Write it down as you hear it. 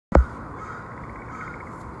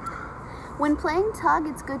When playing tug,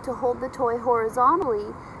 it's good to hold the toy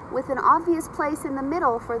horizontally with an obvious place in the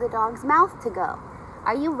middle for the dog's mouth to go.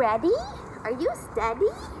 Are you ready? Are you steady?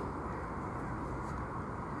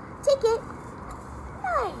 Take it.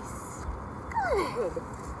 Nice. Good.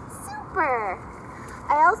 Super.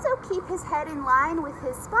 I also keep his head in line with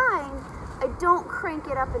his spine. I don't crank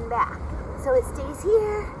it up and back. So it stays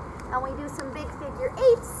here, and we do some big figure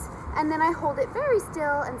eights, and then I hold it very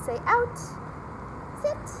still and say out,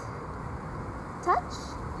 sit, touch,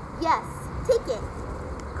 yes, take it.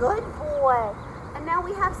 Good boy. And now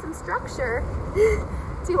we have some structure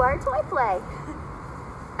to our toy play.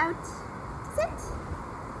 Out, sit,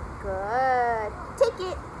 good, take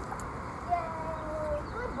it. Yay,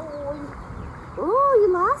 good boy. Ooh,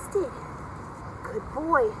 you lost it. Good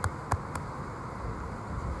boy.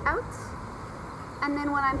 Out. And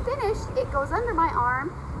then when I'm finished, it goes under my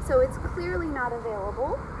arm, so it's clearly not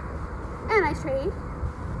available. And I trade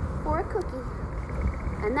for a cookie.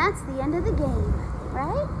 And that's the end of the game,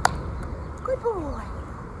 right? Good boy.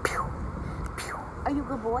 Pew, pew. Are you a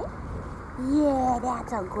good boy? Yeah,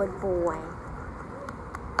 that's a good boy.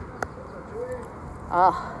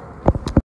 Oh.